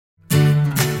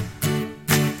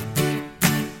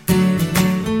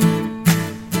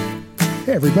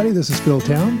Hey everybody, this is Phil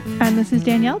Town. And this is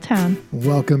Danielle Town.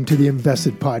 Welcome to the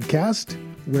Invested Podcast,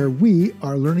 where we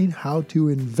are learning how to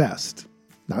invest.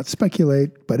 Not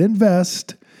speculate, but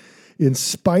invest in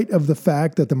spite of the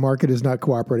fact that the market is not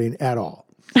cooperating at all.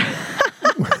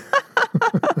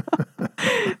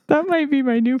 That might be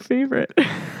my new favorite.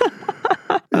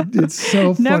 It's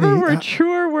so funny. Never were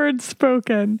truer words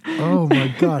spoken. Oh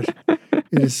my gosh.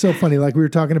 It is so funny. Like we were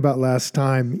talking about last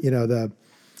time, you know, the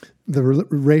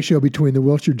ratio between the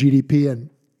Wilshire GDP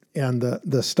and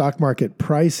the stock market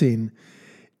pricing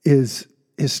is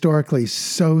historically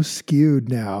so skewed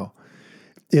now.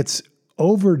 It's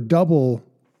over double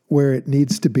where it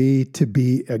needs to be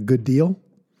a good deal.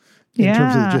 In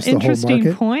terms of just the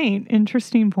whole market.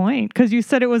 Interesting point. Because you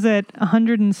said it was at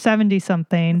 170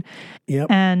 something. Yep.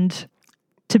 And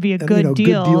to be a good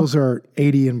deal. Good deals are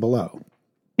 80 and below.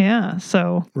 Yeah.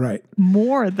 So right.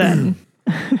 More than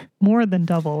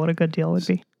double what a good deal would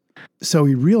be. So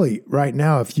we really, right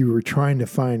now, if you were trying to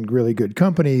find really good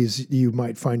companies, you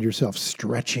might find yourself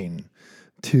stretching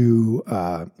to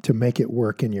make it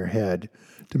work in your head,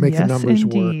 to make the numbers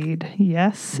work.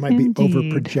 Yes, you might be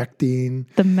over-projecting.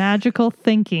 The magical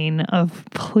thinking of,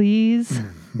 please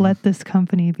let this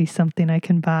company be something I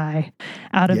can buy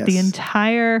out of the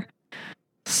entire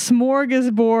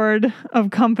smorgasbord of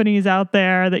companies out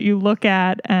there that you look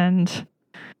at and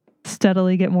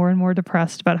steadily get more and more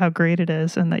depressed about how great it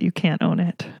is and that you can't own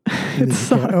it. It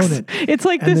sucks. Can't own it. It's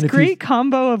like this great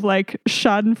combo of like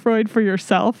Schadenfreude for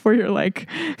yourself, where you're like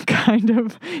kind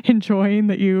of enjoying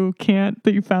that you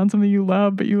found something you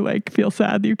love, but you like feel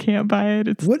sad that you can't buy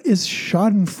it. What is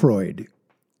Schadenfreude?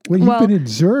 Well, you've been in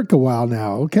Zurich a while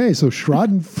now. Okay, so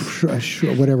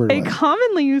whatever it was. A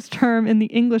commonly used term in the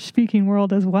English-speaking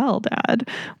world as well, Dad.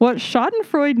 What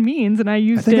Schadenfreude means, and I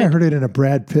heard it in a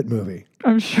Brad Pitt movie.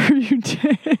 I'm sure you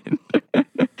did.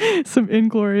 Some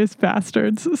Inglourious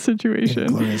Bastards situation.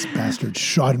 Inglourious Bastards,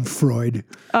 Schadenfreude.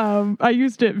 I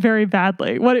used it very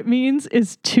badly. What it means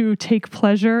is to take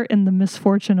pleasure in the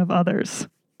misfortune of others.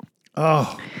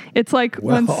 Oh, it's like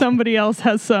when somebody else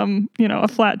has some, a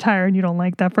flat tire and you don't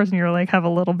like that person, you're like, have a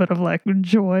little bit of like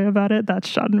joy about it. That's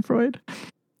Schadenfreude.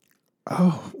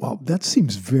 Oh, well, that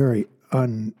seems very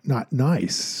not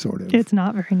nice, sort of. It's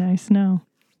not very nice, no.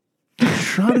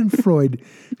 Schadenfreude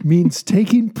means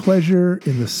taking pleasure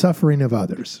in the suffering of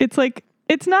others. It's like,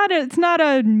 it's not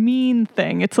a mean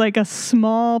thing. It's like a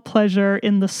small pleasure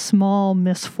in the small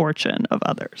misfortune of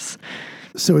others.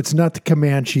 So it's not the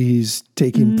Comanches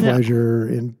taking pleasure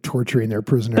in torturing their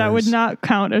prisoners. That would not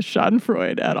count as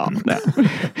Schadenfreude at all. No,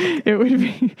 it would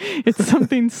be. It's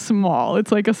something small.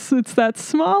 It's like it's that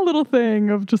small little thing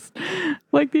of just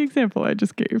like the example I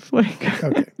just gave. Like,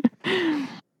 okay,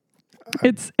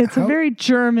 it's a very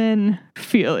German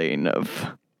feeling of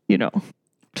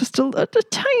just a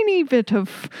tiny bit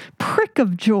of prick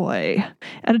of joy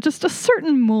at just a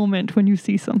certain moment when you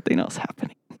see something else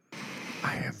happening.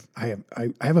 I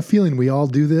have a feeling we all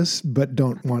do this, but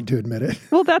don't want to admit it.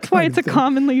 Well, that's why it's a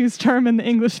commonly used term in the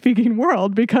English-speaking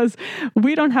world, because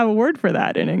we don't have a word for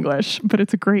that in English, but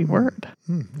it's a great word.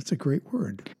 It's a great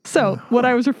word. So what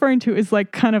I was referring to is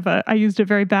like kind of I used it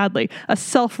very badly, a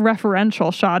self-referential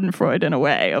Schadenfreude in a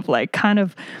way of like kind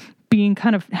of being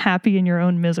kind of happy in your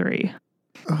own misery.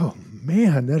 Oh,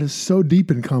 man, that is so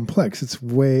deep and complex. It's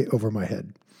way over my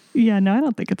head. Yeah, no, I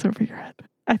don't think it's over your head.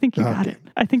 I think you got it.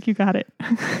 I think you got it.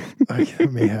 I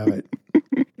may have it.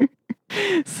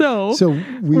 So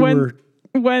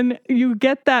when you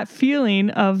get that feeling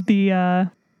of the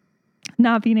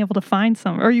not being able to find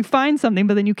something, or you find something,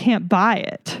 but then you can't buy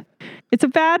it. It's a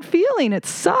bad feeling. It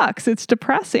sucks. It's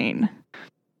depressing.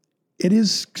 It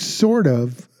is sort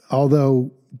of,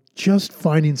 although just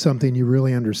finding something you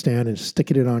really understand and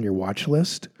sticking it on your watch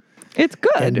list. It's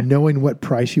good. And knowing what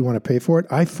price you want to pay for it,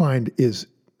 I find is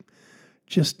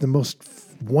just the most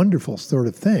wonderful sort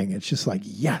of thing. It's just like,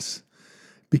 yes,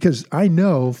 because I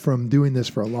know from doing this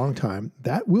for a long time,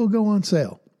 that will go on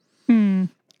sale. And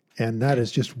that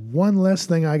is just one less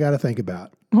thing I got to think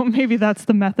about. Well, maybe that's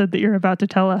the method that you're about to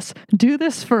tell us. Do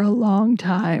this for a long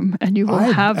time and you will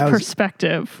have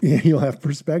perspective. Yeah, you'll have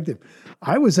perspective.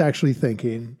 I was actually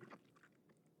thinking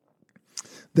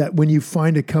that when you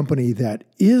find a company that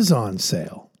is on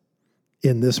sale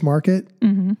in this market,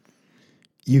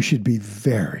 you should be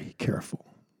very careful.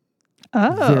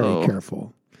 Oh. Very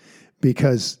careful.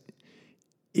 Because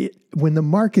when the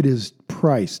market is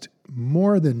priced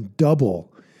more than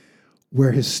double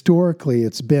where historically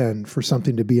it's been for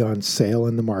something to be on sale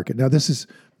in the market. Now, this is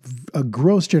a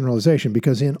gross generalization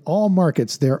because in all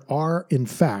markets, there are, in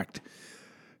fact,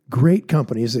 great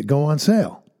companies that go on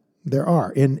sale. There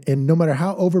are. And no matter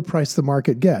how overpriced the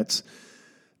market gets,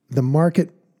 the market,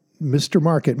 Mr.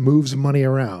 Market moves money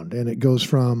around, and it goes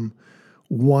from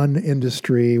one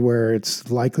industry where it's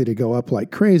likely to go up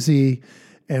like crazy.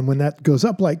 And when that goes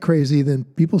up like crazy, then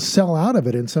people sell out of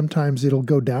it. And sometimes it'll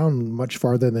go down much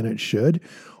farther than it should.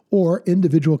 Or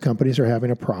individual companies are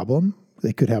having a problem.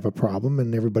 They could have a problem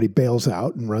and everybody bails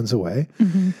out and runs away.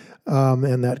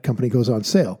 And that company goes on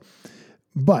sale.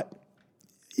 But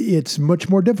it's much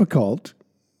more difficult,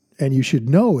 and you should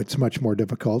know it's much more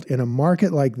difficult in a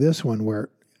market like this one where,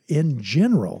 in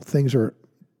general, things are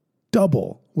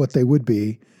double what they would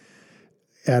be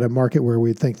at a market where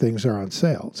we think things are on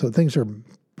sale. So things are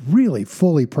really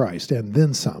fully priced and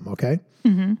then some, okay?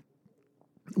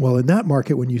 Well, in that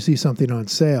market, when you see something on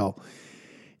sale,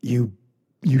 you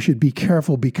should be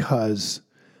careful because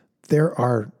there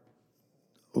are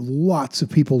lots of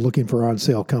people looking for on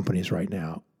sale companies right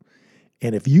now.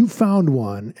 And if you found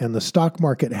one and the stock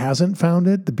market hasn't found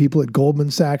it, the people at Goldman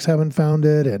Sachs haven't found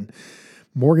it, and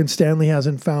Morgan Stanley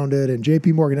hasn't found it, and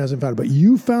JP Morgan hasn't found it, but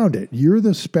you found it. You're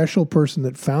the special person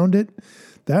that found it.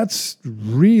 That's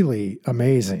really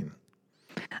amazing.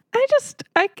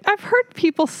 I've heard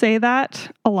people say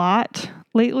that a lot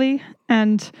lately,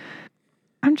 and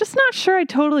I'm just not sure I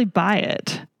totally buy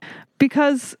it,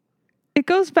 because it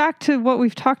goes back to what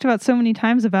we've talked about so many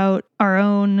times about our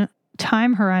own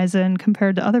time horizon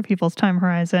compared to other people's time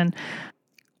horizon,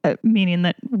 meaning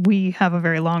that we have a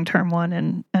very long-term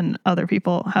one and other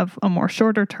people have a more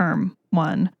shorter-term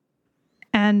one.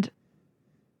 And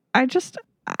I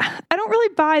don't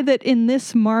really buy that in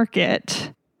this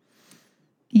market.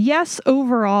 Yes,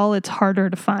 overall, it's harder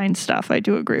to find stuff. I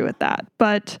do agree with that.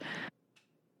 But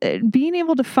being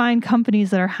able to find companies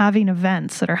that are having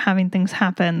events, that are having things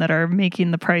happen, that are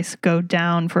making the price go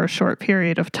down for a short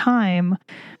period of time,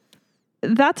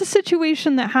 that's a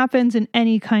situation that happens in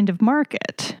any kind of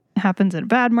market. It happens in a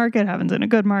bad market, happens in a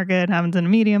good market, happens in a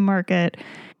medium market.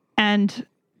 And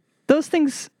those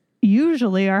things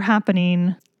usually are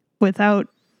happening without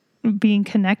being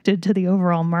connected to the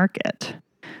overall market.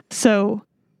 So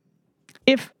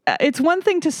if it's one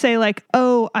thing to say like,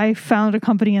 oh, I found a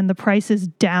company and the price is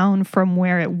down from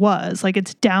where it was, like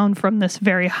it's down from this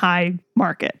very high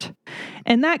market.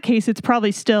 In that case, it's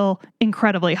probably still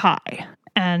incredibly high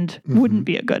and wouldn't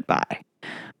be a good buy.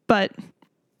 But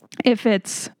if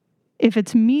it's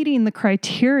meeting the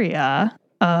criteria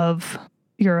of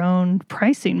your own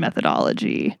pricing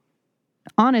methodology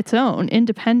on its own,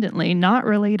 independently, not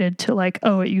related to like,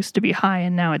 oh, it used to be high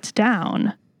and now it's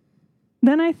down,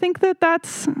 then I think that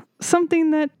that's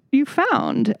something that you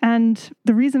found. And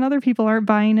the reason other people aren't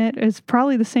buying it is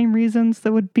probably the same reasons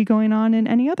that would be going on in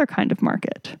any other kind of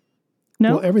market.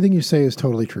 No? Well, everything you say is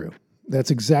totally true. That's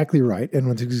exactly right.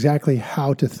 And it's exactly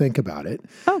how to think about it.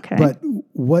 Okay. But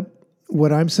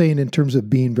what I'm saying in terms of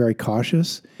being very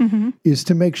cautious is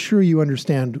to make sure you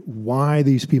understand why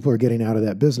these people are getting out of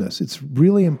that business. It's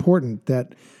really important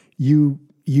that you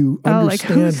understand. Like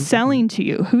who's selling to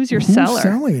you? Who's your seller? Who's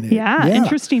selling it? Yeah,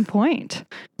 interesting point.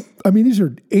 I mean, these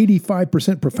are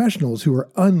 85% professionals who are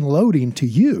unloading to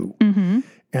you.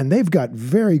 And they've got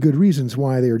very good reasons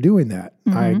why they are doing that.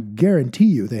 I guarantee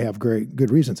you they have great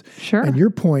good reasons. Sure. And your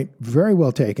point, very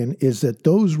well taken, is that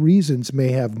those reasons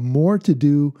may have more to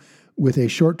do with a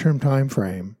short-term time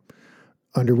frame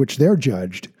under which they're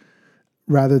judged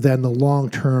rather than the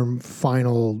long-term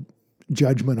final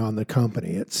judgment on the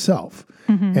company itself.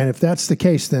 And if that's the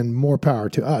case, then more power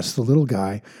to us, the little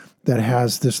guy that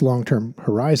has this long-term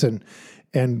horizon,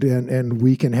 and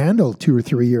we can handle 2 or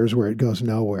 3 years where it goes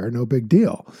nowhere, no big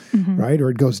deal, right? Or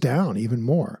it goes down even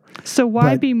more. So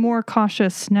why be more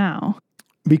cautious now?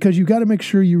 Because you got to make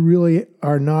sure you really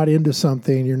are not into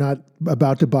something, you're not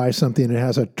about to buy something that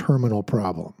has a terminal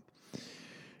problem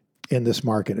in this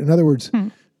market. In other words,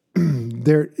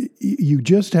 you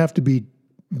just have to be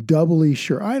doubly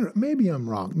sure. Maybe I'm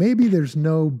wrong. Maybe there's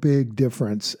no big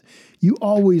difference. You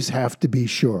always have to be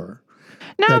sure.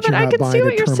 No, but I can see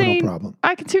what you're saying. Problem.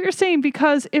 I can see what you're saying,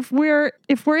 because if we're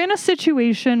in a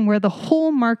situation where the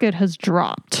whole market has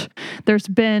dropped, there's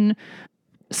been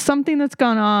something that's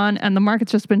gone on and the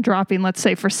market's just been dropping, let's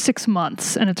say for 6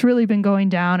 months, and it's really been going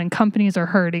down and companies are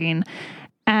hurting,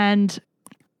 and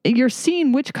you're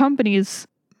seeing which companies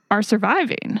are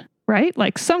surviving, right?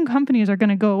 Like some companies are going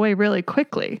to go away really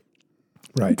quickly.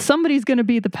 Right. Somebody's going to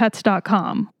be the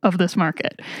pets.com of this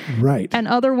market. Right. And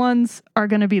other ones are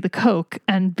going to be the Coke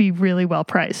and be really well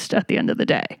priced at the end of the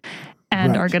day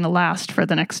and are going to last for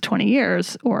the next 20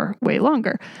 years or way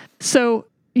longer. So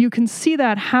you can see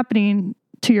that happening,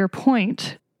 to your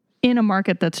point, in a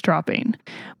market that's dropping.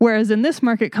 Whereas in this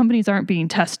market, companies aren't being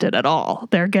tested at all.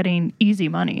 They're getting easy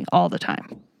money all the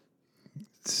time.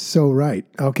 So right.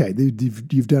 Okay.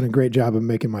 You've done a great job of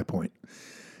making my point.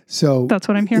 So that's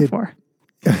what I'm here for.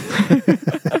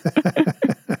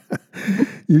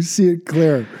 You see it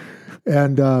clear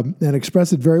and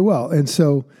express it very well. And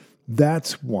so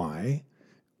that's why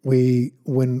when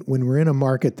we're in a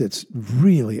market that's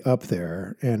really up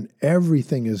there and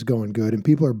everything is going good and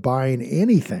people are buying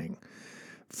anything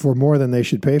for more than they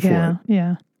should pay for it.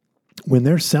 Yeah. When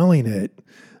they're selling it,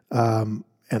 and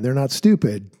they're not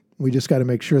stupid, we just got to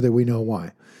make sure that we know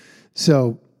why.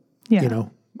 So, that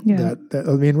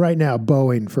I mean, right now,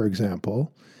 Boeing, for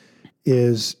example,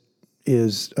 is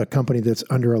a company that's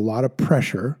under a lot of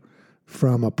pressure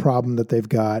from a problem that they've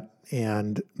got,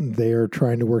 and they're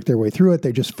trying to work their way through it.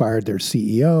 They just fired their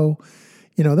CEO.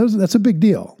 That's a big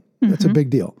deal. That's a big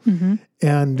deal. Mm-hmm.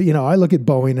 And, I look at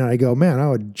Boeing and I go, man, I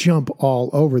would jump all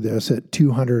over this at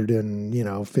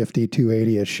 250,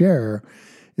 280 a share.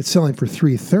 It's selling for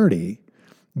 330,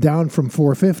 down from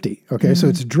 450. Okay. So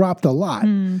it's dropped a lot,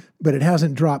 but it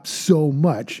hasn't dropped so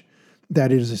much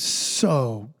that it is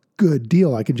so good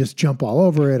deal. I can just jump all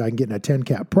over it. I can get in a 10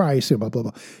 cap price and blah, blah,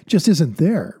 blah. Just isn't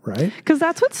there, right? Because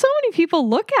that's what so many people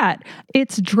look at.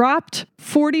 It's dropped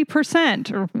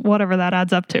 40% or whatever that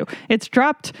adds up to. It's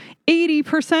dropped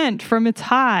 80% from its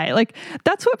high. Like,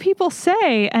 that's what people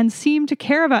say and seem to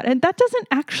care about. And that doesn't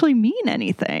actually mean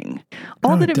anything.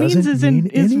 All that it means is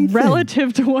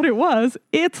relative to what it was,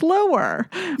 it's lower.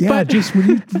 Yeah, but just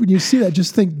when you see that,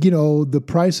 just think, the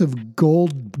price of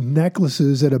gold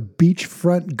necklaces at a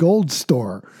beachfront gold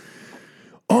store.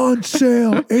 On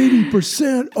sale,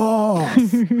 80% off.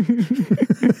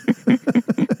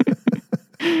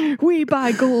 We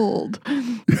buy gold.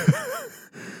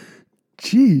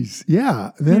 Jeez.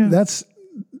 Yeah. That's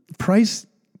price.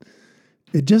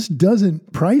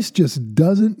 Price just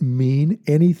doesn't mean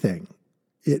anything.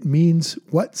 It means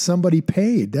what somebody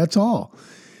paid. That's all.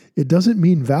 It doesn't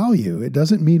mean value. It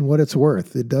doesn't mean what it's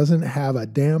worth. It doesn't have a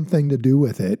damn thing to do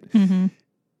with it,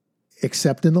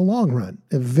 except in the long run.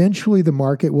 Eventually, the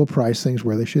market will price things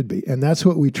where they should be. And that's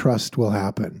what we trust will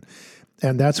happen.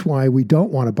 And that's why we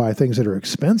don't want to buy things that are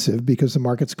expensive, because the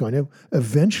market's going to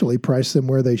eventually price them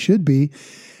where they should be.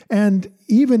 And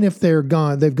even if they've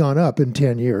gone up in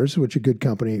 10 years, which a good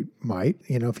company might,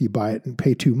 if you buy it and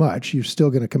pay too much, you're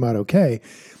still going to come out okay.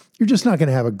 You're just not going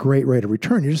to have a great rate of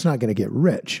return. You're just not going to get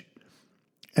rich.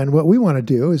 And what we want to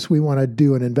do is we want to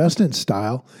do an investment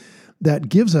style that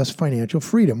gives us financial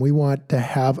freedom. We want to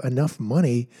have enough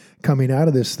money coming out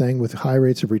of this thing with high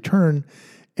rates of return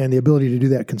and the ability to do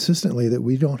that consistently, that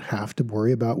we don't have to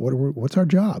worry about what's our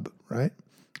job, right?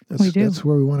 That's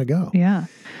where we want to go. Yeah.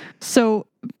 So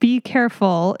be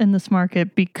careful in this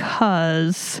market,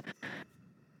 because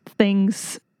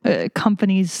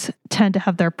companies tend to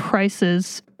have their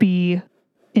prices be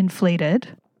inflated,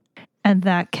 and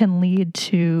that can lead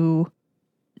to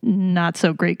not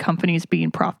so great companies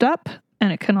being propped up.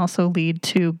 And it can also lead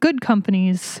to good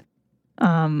companies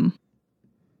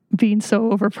being so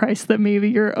overpriced that maybe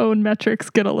your own metrics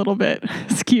get a little bit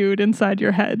skewed inside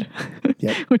your head,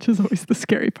 which is always the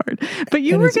scary part. But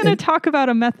you were going to talk about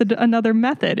another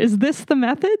method. Is this the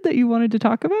method that you wanted to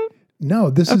talk about? No,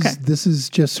 this is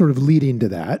just sort of leading to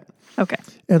that. Okay.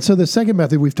 And so the second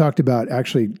method we've talked about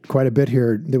actually quite a bit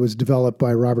here, that was developed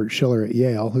by Robert Shiller at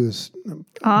Yale, who's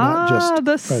not just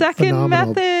the second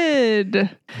method.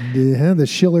 The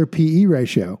Shiller PE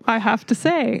ratio. I have to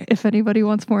say, if anybody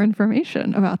wants more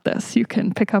information about this, you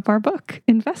can pick up our book,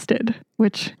 Invested,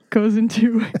 which goes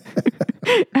into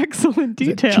excellent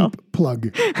detail. Cheap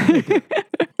plug.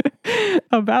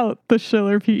 About the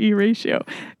Shiller PE ratio.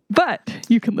 But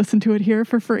you can listen to it here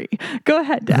for free. Go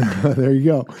ahead, Dad. There you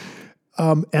go.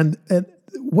 And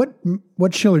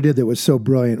what Shiller did that was so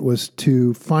brilliant was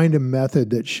to find a method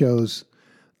that shows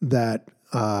that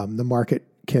the market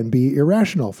can be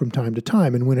irrational from time to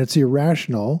time. And when it's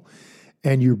irrational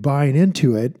and you're buying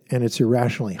into it and it's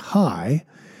irrationally high,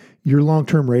 your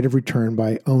long-term rate of return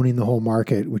by owning the whole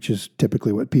market, which is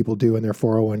typically what people do in their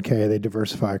 401k, they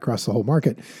diversify across the whole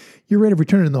market, your rate of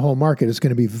return in the whole market is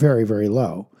going to be very, very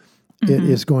low. It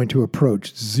is going to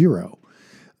approach zero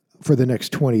for the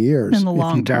next 20 years in the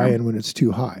long if you term. buy in when it's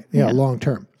too high. Yeah, long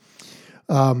term.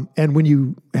 And when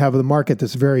you have a market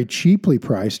that's very cheaply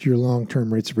priced, your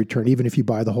long-term rates of return, even if you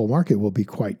buy the whole market, will be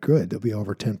quite good. They'll be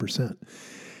over 10%.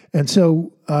 And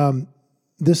so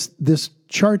this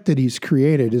chart that he's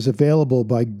created is available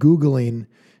by Googling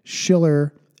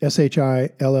Shiller,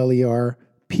 Shiller,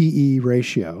 PE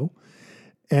ratio.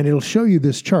 And it'll show you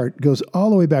this chart. It goes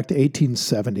all the way back to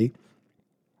 1870.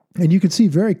 And you can see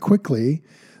very quickly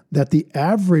that the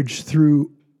average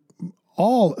through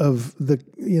all of the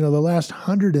last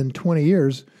 120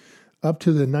 years up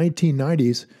to the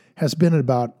 1990s has been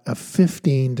about a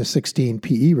 15 to 16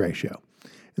 PE ratio.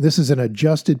 And this is an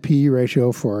adjusted PE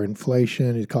ratio for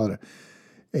inflation. You call it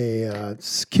a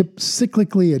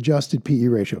cyclically adjusted PE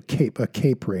ratio, a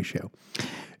CAPE ratio.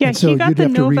 Yeah, and so he got you'd the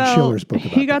have to read Nobel. Shiller's book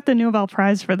about He got the Nobel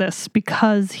Prize for this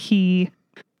because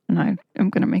and I am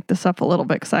going to make this up a little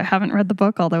bit because I haven't read the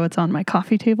book, although it's on my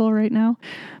coffee table right now,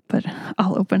 but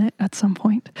I'll open it at some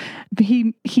point. But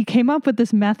he came up with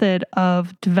this method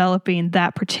of developing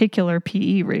that particular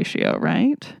PE ratio,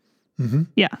 right? Mm-hmm.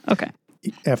 Yeah. Okay.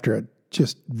 After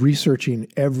just researching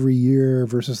every year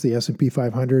versus the S&P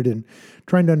 500 and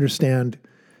trying to understand.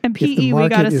 And PE, we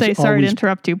got to say, sorry to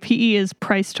interrupt you, PE is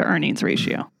price to earnings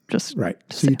ratio. Just right.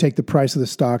 So you take the price of the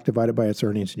stock divided by its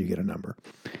earnings and you get a number.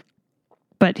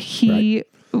 But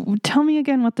tell me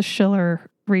again what the Shiller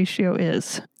ratio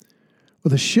is. Well,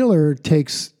 the Shiller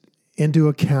takes into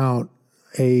account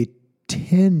a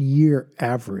 10-year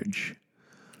average.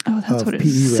 Oh, that's what it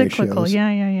is. Cyclical. Ratios.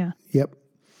 Yeah. Yep.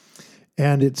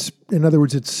 And in other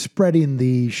words, it's spreading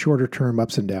the shorter term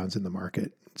ups and downs in the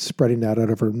market, spreading that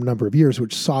out over a number of years,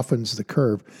 which softens the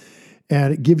curve.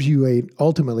 And it gives you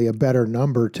ultimately a better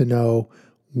number to know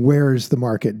where is the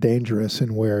market dangerous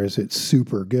and where is it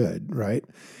super good, right?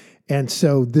 And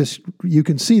so you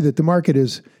can see that the market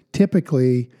is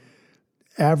typically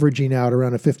averaging out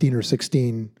around a 15 or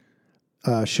 16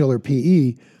 Shiller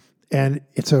PE, and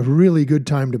it's a really good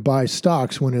time to buy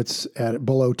stocks when it's at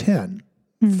below 10.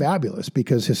 Fabulous,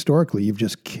 because historically you've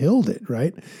just killed it,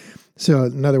 right? So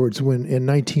in other words, when in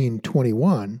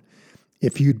 1921,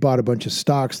 if you'd bought a bunch of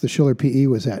stocks, the Shiller PE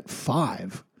was at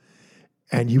 5.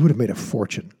 And you would have made a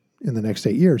fortune in the next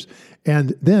 8 years.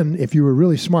 And then if you were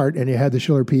really smart and you had the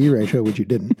Shiller PE ratio, which you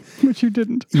didn't.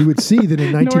 You would see that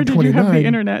in 1929. Nor did you have the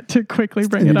internet to quickly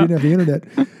bring it up. You didn't have the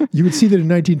internet. You would see that in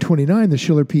 1929, the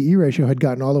Shiller PE ratio had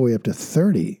gotten all the way up to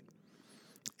 30.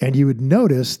 And you would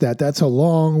notice that that's a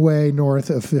long way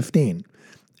north of 15.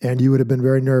 And you would have been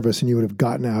very nervous and you would have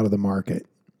gotten out of the market.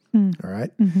 All right.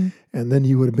 Mm-hmm. And then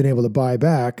you would have been able to buy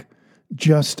back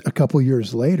just a couple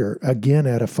years later, again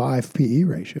at a 5 PE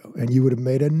ratio, and you would have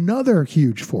made another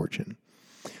huge fortune.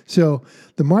 So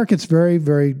the market's very,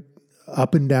 very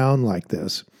up and down like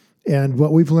this. And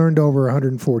what we've learned over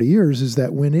 140 years is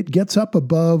that when it gets up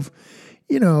above,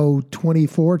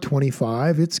 24,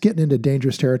 25, it's getting into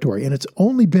dangerous territory. And it's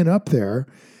only been up there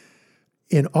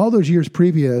in all those years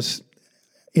previous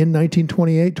in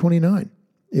 1928, 29.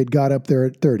 It got up there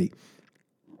at 30.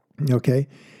 Okay.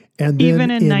 And then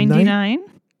even in 99?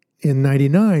 In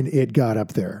 99, it got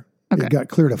up there. Okay. It got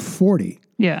clear to 40.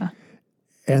 Yeah.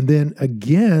 And then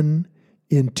again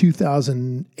in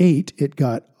 2008, it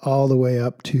got all the way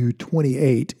up to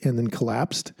 28 and then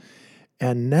collapsed.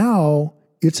 And now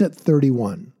it's at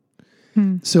 31.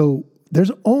 So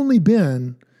there's only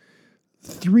been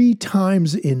 3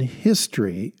 times in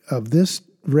history of this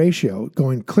ratio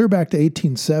going clear back to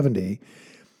 1870.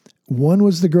 One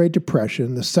was the Great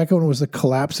Depression. The second one was the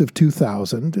collapse of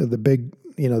 2000, the big,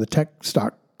 the tech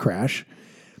stock crash.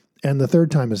 And the third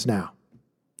time is now.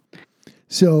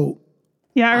 So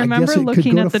yeah, I remember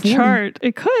looking at the chart.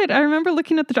 It could. I remember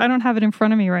looking at I don't have it in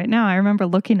front of me right now. I remember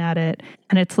looking at it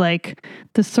and it's like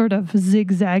this sort of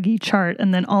zigzaggy chart.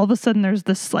 And then all of a sudden there's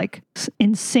this like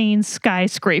insane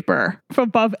skyscraper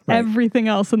above everything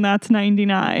else. And that's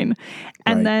 99.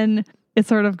 And then it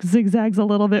sort of zigzags a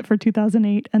little bit for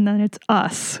 2008, and then it's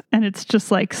us, and it's just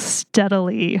like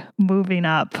steadily moving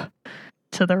up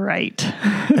to the right.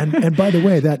 and by the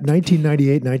way, that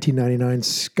 1998,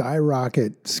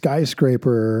 1999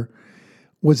 skyscraper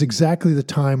was exactly the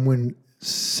time when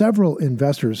several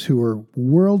investors who were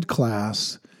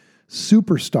world-class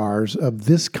superstars of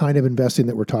this kind of investing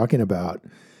that we're talking about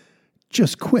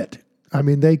just quit. I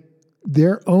mean,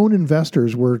 their own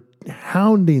investors were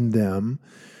hounding them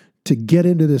to get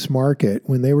into this market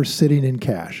when they were sitting in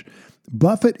cash.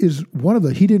 Buffett is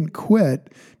he didn't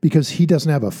quit because he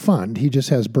doesn't have a fund. He just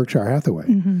has Berkshire Hathaway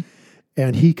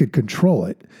and he could control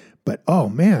it. But, oh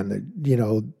man, he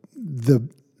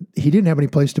didn't have any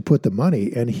place to put the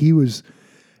money, and he was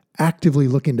actively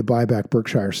looking to buy back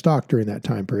Berkshire stock during that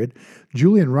time period.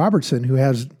 Julian Robertson, who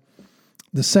has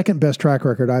the second best track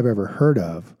record I've ever heard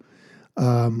of,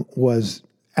 was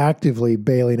actively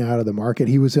bailing out of the market.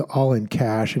 He was all in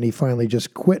cash, and he finally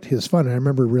just quit his fund. And I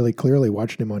remember really clearly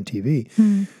watching him on TV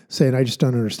saying, I just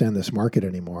don't understand this market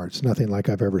anymore. It's nothing like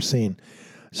I've ever seen.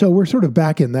 So we're sort of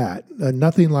back in that.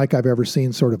 Nothing like I've ever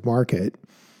seen sort of market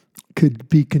could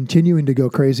be continuing to go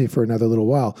crazy for another little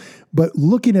while. But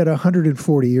looking at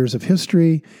 140 years of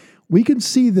history, we can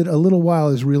see that a little while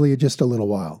is really just a little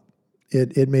while.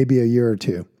 It may be a year or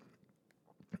two.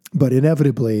 But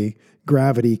inevitably,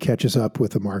 gravity catches up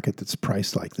with a market that's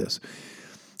priced like this.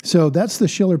 So that's the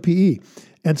Shiller PE.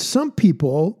 And some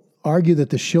people argue that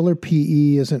the Shiller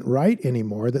PE isn't right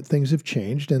anymore, that things have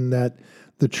changed, and that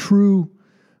the true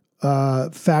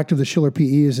fact of the Shiller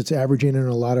PE is it's averaging in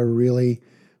a lot of really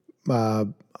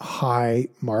high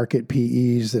market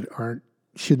PEs that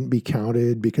shouldn't be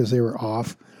counted because they were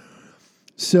off.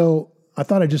 So I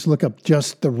thought I'd just look up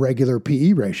just the regular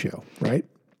PE ratio, right?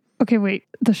 Okay, wait.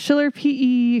 The Shiller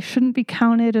PE shouldn't be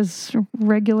counted as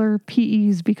regular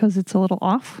PEs because it's a little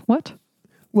off? What?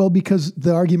 Well, because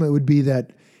the argument would be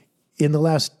that in the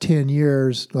last 10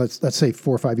 years, let's say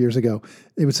 4 or 5 years ago,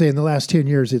 they would say in the last 10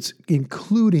 years, it's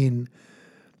including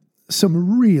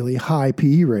some really high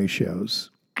PE ratios.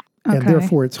 Okay. And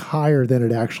therefore, it's higher than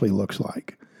it actually looks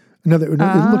like. It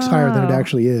looks higher than it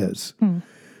actually is.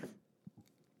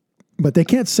 But they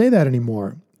can't say that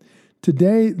anymore.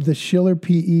 Today, the Shiller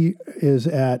PE is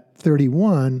at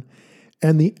 31,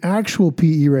 and the actual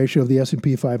PE ratio of the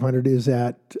S&P 500 is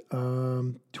at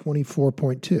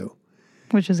 24.2.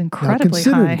 Which is incredibly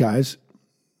high. Guys.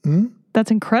 That's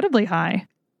incredibly high.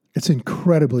 It's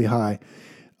incredibly high.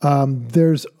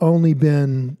 There's only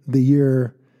been the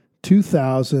year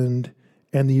 2000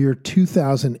 and the year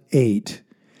 2008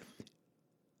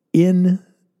 and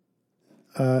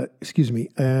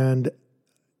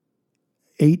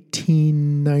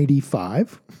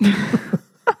 1895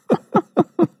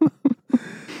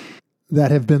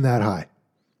 that have been that high.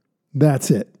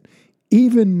 That's it.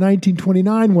 Even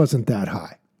 1929 wasn't that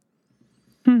high.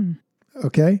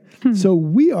 Okay? So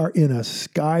we are in a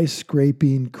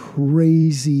skyscraping,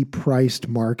 crazy priced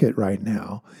market right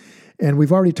now. And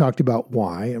we've already talked about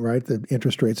why, right? The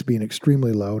interest rates being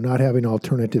extremely low, not having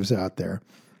alternatives out there.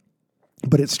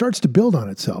 But it starts to build on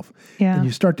itself. Yeah. And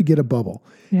you start to get a bubble.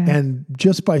 Yeah. And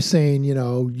just by saying,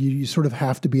 you sort of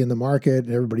have to be in the market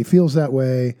and everybody feels that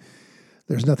way,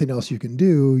 there's nothing else you can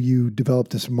do, you develop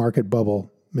this market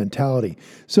bubble mentality.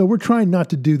 So we're trying not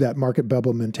to do that market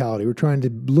bubble mentality. We're trying to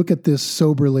look at this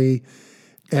soberly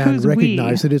and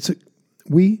recognize that it's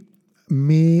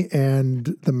me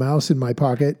and the mouse in my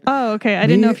pocket. Oh, okay. I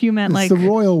didn't know if you meant the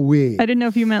royal we. I didn't know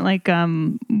if you meant like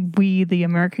we, the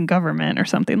American government, or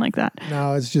something like that.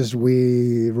 No, it's just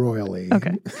we royally.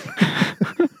 Okay.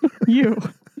 You.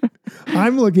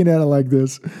 I'm looking at it like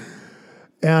this,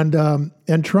 and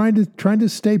trying to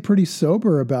stay pretty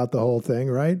sober about the whole thing.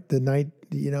 Right,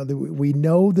 we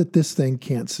know that this thing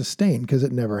can't sustain because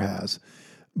it never has,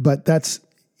 but that's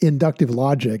inductive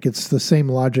logic. It's the same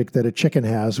logic that a chicken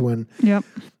has when,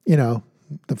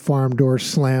 the farm door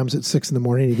slams at 6 a.m.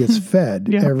 and he gets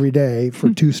fed every day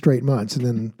for 2 straight months. And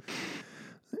then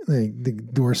the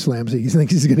door slams. He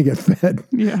thinks he's going to get fed.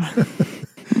 Yeah.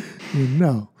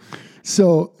 No.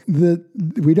 So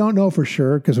we don't know for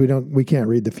sure because we can't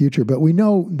read the future, but we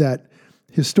know that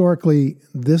historically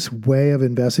this way of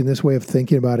investing, this way of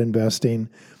thinking about investing,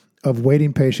 of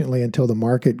waiting patiently until the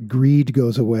market greed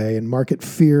goes away and market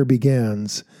fear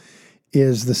begins,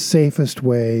 is the safest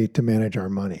way to manage our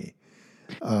money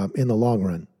in the long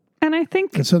run. And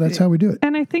so that's how we do it.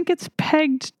 And I think it's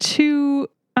pegged to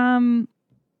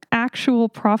actual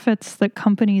profits that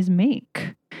companies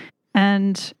make.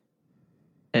 And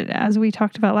as we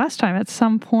talked about last time, at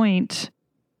some point,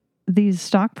 these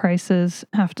stock prices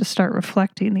have to start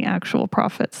reflecting the actual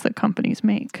profits that companies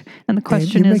make. And the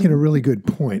question you're making a really good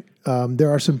point.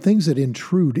 There are some things that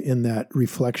intrude in that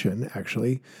reflection,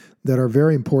 actually, that are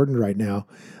very important right now.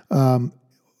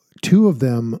 2 of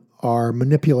them are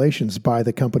manipulations by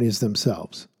the companies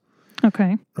themselves.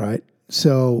 Okay. Right?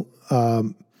 So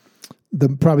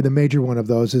probably the major one of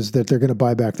those is that they're going to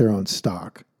buy back their own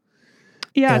stock.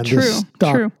 Yeah, and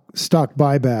true. Stock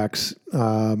buybacks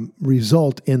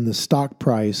result in the stock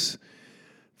price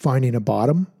finding a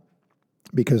bottom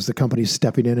because the company's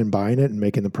stepping in and buying it and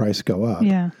making the price go up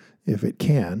if it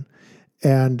can.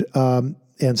 And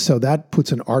so that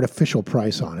puts an artificial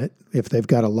price on it if they've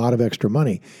got a lot of extra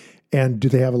money. And do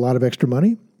they have a lot of extra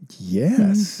money?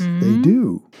 Yes, they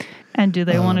do. And do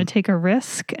they want to take a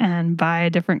risk and buy a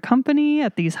different company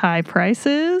at these high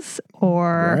prices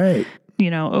or... Right.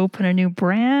 Open a new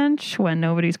branch when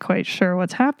nobody's quite sure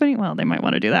what's happening. Well, they might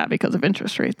want to do that because of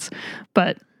interest rates.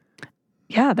 But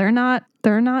yeah, they're not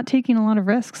taking a lot of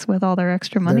risks with all their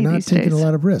extra money these days. They're not taking a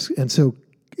lot of risks. And so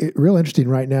real interesting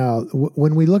right now,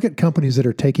 when we look at companies that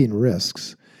are taking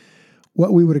risks,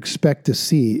 what we would expect to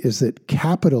see is that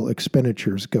capital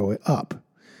expenditures go up.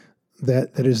 That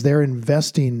is, they're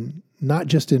investing not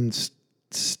just in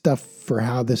stuff for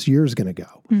how this year is going to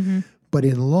go, but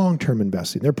in long-term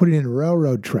investing. They're putting in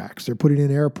railroad tracks. They're putting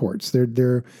in airports.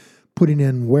 They're putting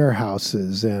in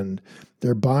warehouses, and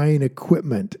They're buying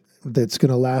equipment that's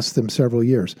going to last them several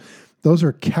years. Those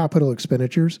are capital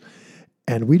expenditures,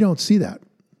 and we don't see that.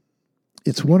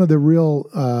 It's one of the real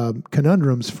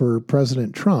conundrums for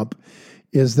President Trump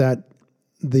is that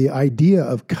the idea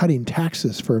of cutting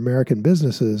taxes for American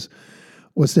businesses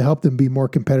was to help them be more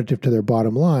competitive to their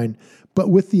bottom line, but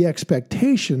with the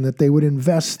expectation that they would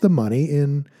invest the money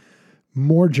in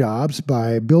more jobs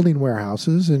by building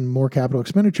warehouses and more capital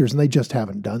expenditures, and they just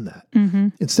haven't done that. Mm-hmm.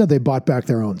 Instead, they bought back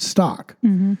their own stock,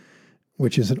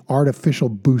 which is an artificial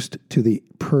boost to the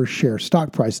per-share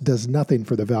stock price, does nothing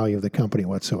for the value of the company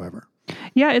whatsoever.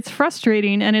 Yeah, it's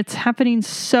frustrating, and it's happening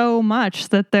so much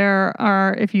that there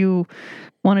are, if you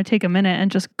want to take a minute and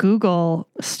just Google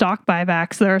stock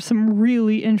buybacks, there are some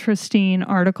really interesting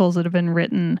articles that have been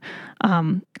written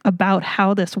about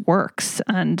how this works.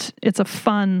 And it's a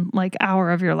fun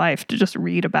hour of your life to just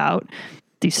read about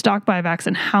these stock buybacks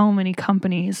and how many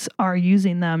companies are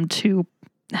using them to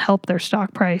help their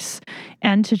stock price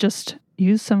and to just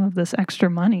use some of this extra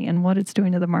money and what it's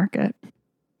doing to the market.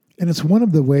 And it's one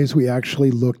of the ways we actually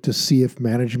look to see if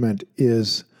management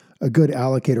is a good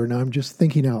allocator. Now, I'm just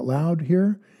thinking out loud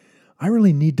here. I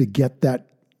really need to get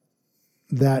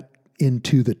that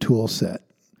into the tool set.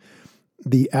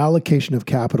 The allocation of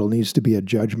capital needs to be a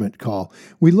judgment call.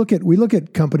 We look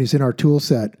at companies in our tool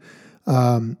set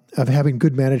of having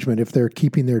good management if they're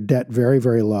keeping their debt very,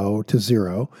 very low to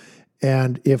zero,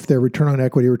 and if their return on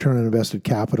equity, return on invested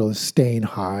capital is staying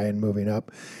high and moving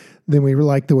up, then we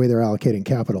like the way they're allocating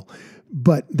capital.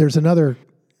 But there's another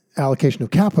allocation of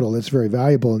capital that's very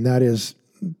valuable, and that is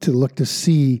to look to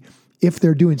see if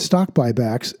they're doing stock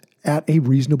buybacks at a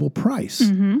reasonable price.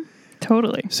 Mm-hmm.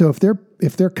 Totally. So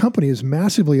if their company is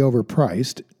massively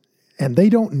overpriced and they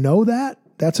don't know that,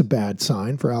 that's a bad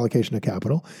sign for allocation of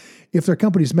capital. If their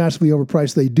company is massively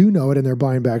overpriced, they do know it and they're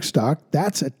buying back stock,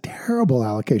 that's a terrible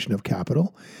allocation of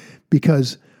capital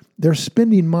because they're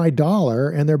spending my dollar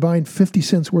and they're buying 50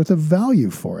 cents worth of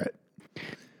value for it.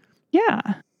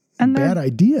 Yeah. And bad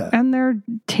idea. And they're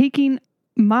taking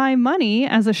my money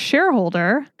as a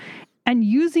shareholder and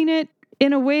using it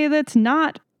in a way that's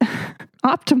not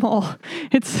optimal.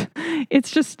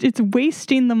 It's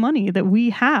wasting the money that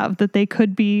we have that they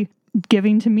could be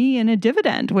giving to me in a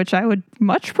dividend, which I would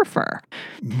much prefer.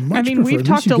 We've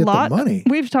talked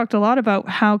a lot about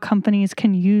how companies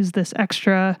can use this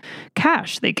extra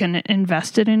cash. They can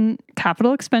invest it in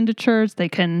capital expenditures. They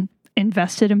can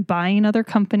invest it in buying other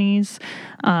companies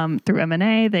through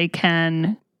M&A. They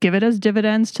can give it as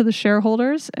dividends to the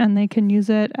shareholders, and they can use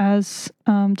it as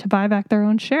to buy back their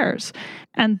own shares.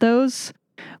 And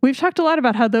we've talked a lot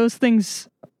about how those things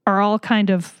are all kind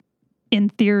of, in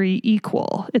theory,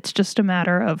 equal. It's just a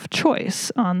matter of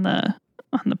choice on the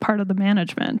part of the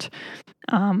management.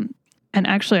 And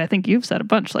actually, I think you've said a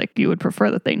bunch, you would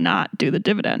prefer that they not do the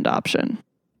dividend option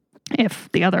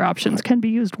if the other options can be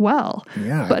used well.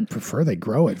 Yeah, but I'd prefer they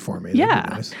grow it for me. Yeah,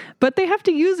 nice. But they have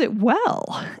to use it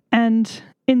well. And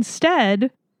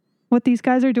instead, what these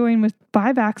guys are doing with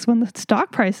buybacks when the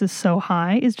stock price is so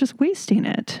high is just wasting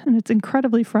it. And it's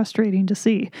incredibly frustrating to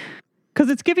see. Because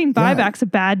it's giving buybacks a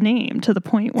bad name to the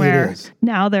point where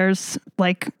now there's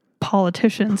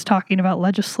politicians talking about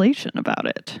legislation about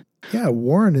it. Yeah,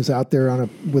 Warren is out there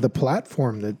with a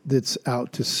platform that's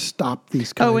out to stop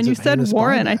these kinds of when you said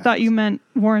Warren, buybacks. I thought you meant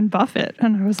Warren Buffett.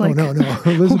 And I was like... Oh, no,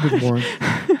 Elizabeth Warren.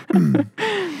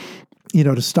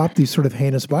 To stop these sort of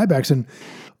heinous buybacks. And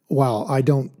while I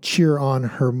don't cheer on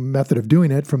her method of doing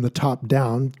it from the top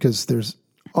down, because there's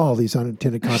all these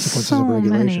unintended consequences of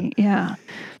regulation. Many, yeah.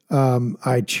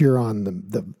 I cheer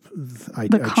on I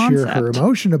cheer her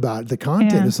emotion about it. The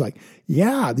content is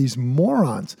these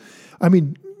morons.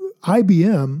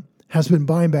 IBM has been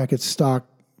buying back its stock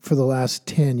for the last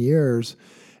 10 years,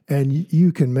 and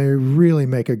you can really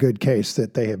make a good case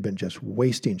that they have been just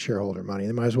wasting shareholder money.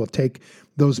 They might as well take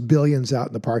those billions out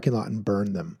in the parking lot and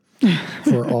burn them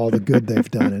for all the good they've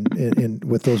done. And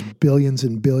with those billions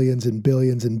and billions and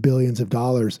billions and billions of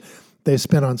dollars they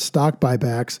spent on stock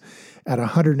buybacks at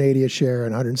 180 a share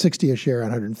and 160 a share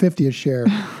and 150 a share,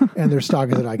 and their stock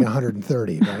is at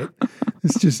 130, right?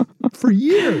 It's just for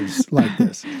years like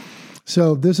this.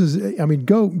 So this is,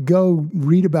 go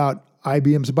read about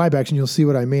IBM's buybacks and you'll see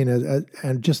what I mean,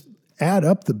 and just add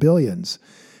up the billions.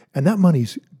 And that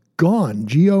money's gone,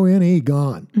 Gone,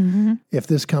 gone, if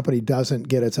this company doesn't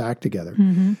get its act together.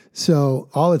 So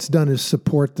all it's done is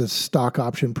support the stock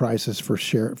option prices for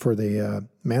the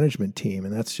management team,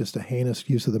 and that's just a heinous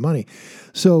use of the money.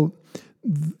 So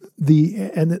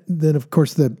then of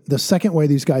course the second way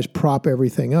these guys prop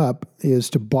everything up is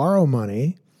to borrow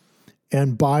money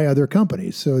and buy other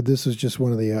companies. So this is just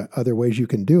one of the other ways you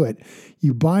can do it.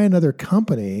 You buy another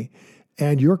company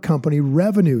and your company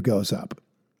revenue goes up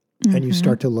and you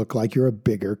start to look like you're a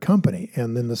bigger company.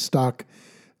 And then the stock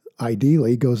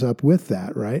ideally goes up with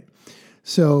that, right?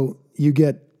 So you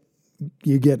get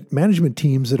management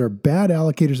teams that are bad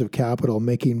allocators of capital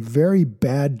making very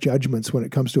bad judgments when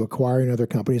it comes to acquiring other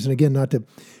companies. And again, not to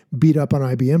beat up on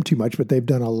IBM too much, but they've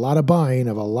done a lot of buying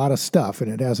of a lot of stuff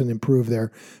and it hasn't improved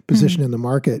their position in the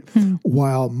market.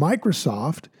 While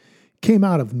Microsoft came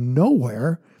out of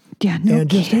nowhere and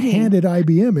just handed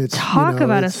IBM its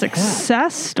about a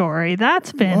success story.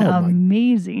 That's been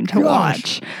amazing to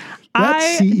watch.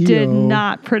 I did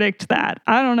not predict that.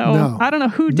 I don't know. No. I don't know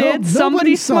who did.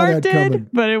 Somebody smart did,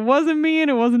 but it wasn't me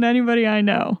and it wasn't anybody I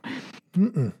know.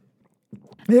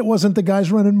 It wasn't the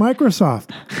guys running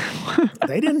Microsoft.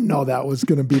 They didn't know that was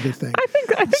going to be the thing. I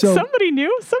think somebody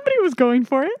knew. Somebody was going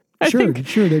for it. Sure.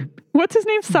 What's his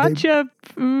name? Satya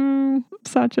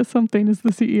something is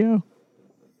the CEO.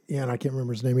 Yeah, and I can't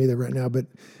remember his name either right now, but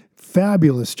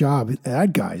fabulous job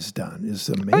that guy's done is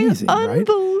amazing, right?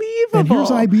 Unbelievable. And here's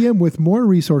IBM with more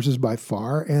resources by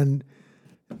far and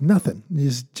nothing.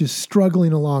 He's just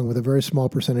struggling along with a very small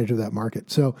percentage of that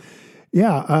market. So,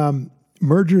 yeah,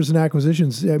 mergers and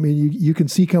acquisitions. I mean, you can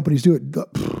see companies do it.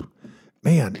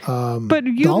 Man, but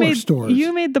stores.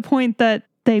 You made the point that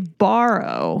they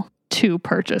borrow to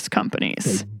purchase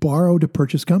companies. They borrow to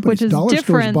purchase companies. Which is dollar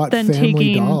different than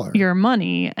taking Dollar. your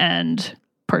money and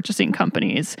purchasing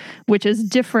companies, which is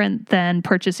different than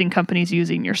purchasing companies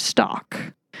using your stock.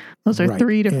 Those are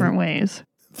three different ways.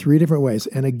 3 different ways.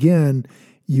 And again,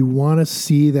 you want to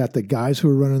see that the guys who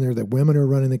are running there, the women who are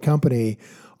running the company,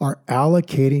 are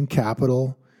allocating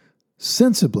capital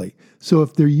sensibly. So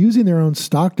if they're using their own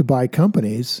stock to buy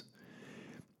companies,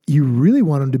 you really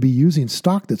want them to be using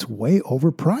stock that's way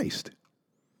overpriced.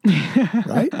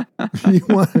 Right?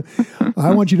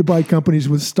 I want you to buy companies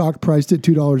with stock priced at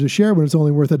 $2 a share when it's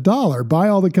only worth $1. Buy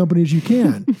all the companies you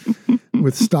can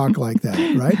with stock like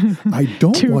that, right? I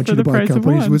don't want you to buy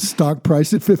companies with stock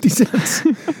priced at 50 cents,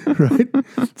 right?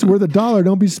 It's worth $1.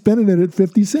 Don't be spending it at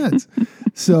 50 cents.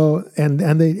 So, and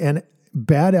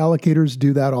bad allocators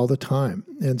do that all the time.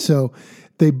 And so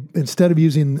they, instead of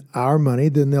using our money,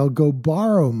 then they'll go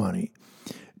borrow money.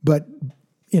 But,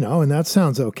 and that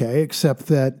sounds okay, except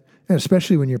that, and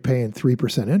especially when you're paying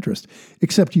 3% interest,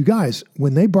 except you guys,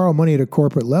 when they borrow money at a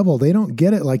corporate level, they don't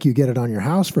get it like you get it on your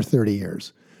house for 30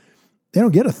 years. They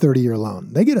don't get a 30-year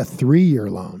loan. They get a 3-year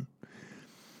loan,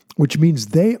 which means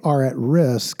they are at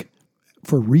risk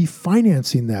for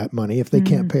refinancing that money if they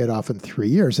can't pay it off in 3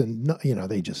 years. And,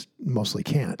 they just mostly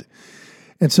can't.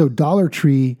 And so Dollar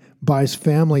Tree buys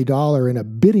Family Dollar in a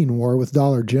bidding war with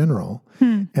Dollar General,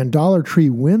 and Dollar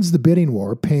Tree wins the bidding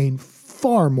war, paying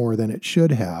far more than it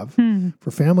should have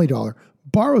for Family Dollar,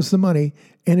 borrows the money,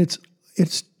 and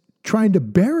it's trying to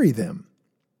bury them.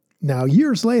 Now,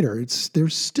 years later, they're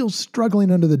still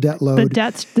struggling under the debt load.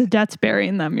 The debt's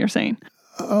burying them, you're saying.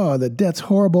 Oh, the debt's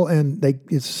horrible, and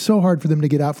it's so hard for them to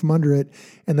get out from under it.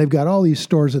 And they've got all these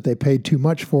stores that they paid too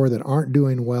much for that aren't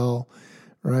doing well,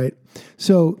 right?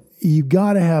 So you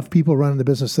got to have people running the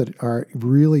business that are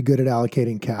really good at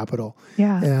allocating capital.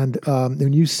 Yeah. And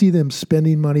when you see them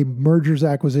spending money, mergers,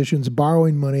 acquisitions,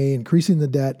 borrowing money, increasing the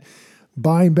debt,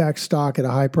 buying back stock at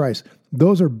a high price,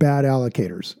 those are bad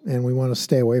allocators, and we want to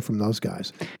stay away from those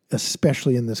guys,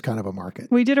 especially in this kind of a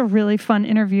market. We did a really fun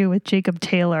interview with Jacob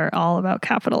Taylor all about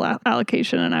capital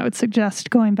allocation, and I would suggest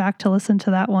going back to listen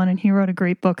to that one. And he wrote a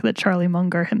great book that Charlie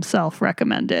Munger himself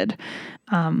recommended.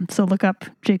 So look up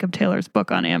Jacob Taylor's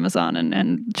book on Amazon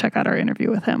and check out our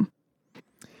interview with him.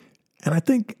 And I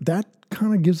think that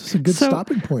kind of gives us a good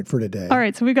stopping point for today. All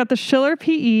right. So we got the Shiller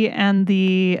PE and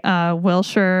the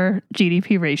Wilshire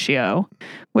GDP ratio,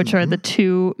 which are the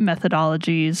two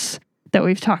methodologies that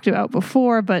we've talked about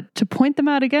before. But to point them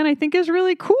out again, I think is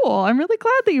really cool. I'm really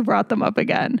glad that you brought them up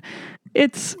again.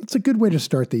 It's a good way to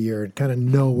start the year and kind of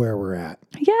know where we're at.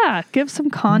 Yeah. Give some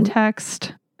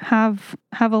context. Have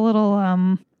a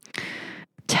little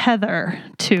tether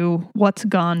to what's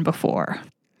gone before.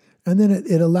 And then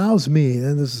it allows me,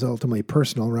 and this is ultimately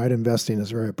personal, right? Investing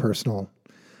is a very personal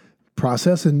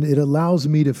process, and it allows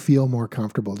me to feel more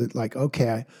comfortable. Like,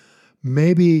 okay,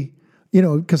 maybe,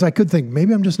 because I could think,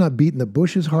 maybe I'm just not beating the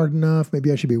bushes hard enough.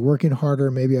 Maybe I should be working harder.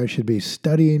 Maybe I should be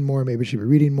studying more. Maybe I should be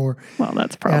reading more. Well,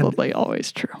 that's probably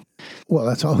always true. Well,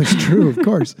 that's always true, of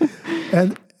course.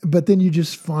 But then you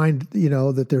just find,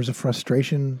 that there's a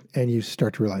frustration, and you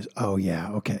start to realize, oh, yeah,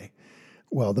 okay.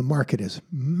 Well, the market is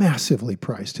massively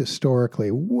priced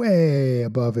historically, way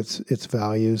above its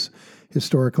values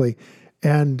historically.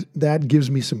 And that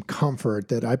gives me some comfort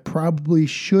that I probably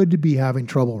should be having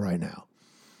trouble right now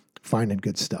finding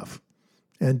good stuff.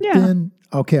 And then,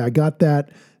 okay, I got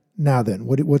that. Now then,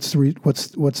 what's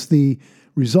the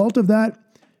result of that?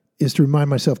 Is to remind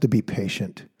myself to be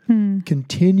patient.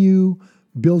 Continue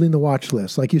building the watch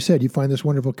list. Like you said, you find this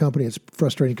wonderful company. It's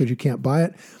frustrating because you can't buy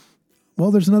it. Well,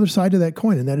 there's another side to that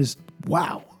coin, and that is,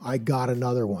 wow, I got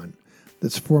another one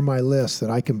that's for my list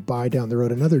that I can buy down the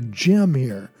road. Another gem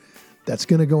here that's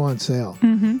going to go on sale.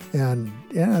 And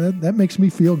that makes me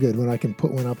feel good when I can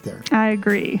put one up there. I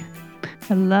agree.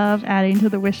 I love adding to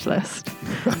the wish list.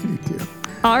 I do too.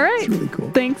 All right. It's really cool.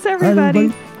 Thanks, everybody. All right,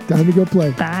 everybody. Time to go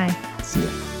play. Bye. See ya.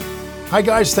 Hi,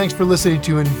 guys. Thanks for listening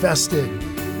to Invested.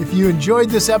 If you enjoyed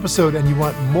this episode and you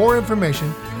want more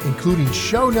information, including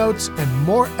show notes and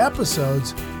more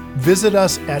episodes, visit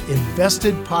us at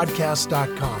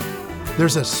investedpodcast.com.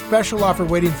 There's a special offer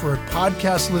waiting for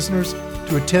podcast listeners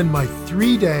to attend my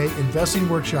 3-day investing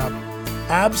workshop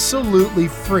absolutely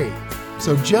free.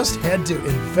 So just head to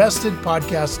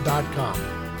investedpodcast.com.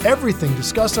 Everything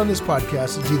discussed on this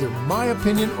podcast is either my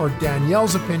opinion or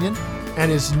Danielle's opinion and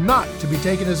is not to be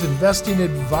taken as investing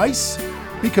advice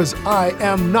because I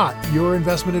am not your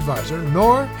investment advisor,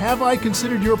 nor have I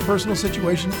considered your personal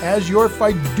situation as your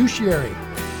fiduciary.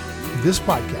 This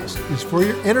podcast is for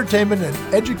your entertainment and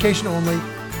education only,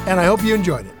 and I hope you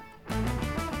enjoyed it.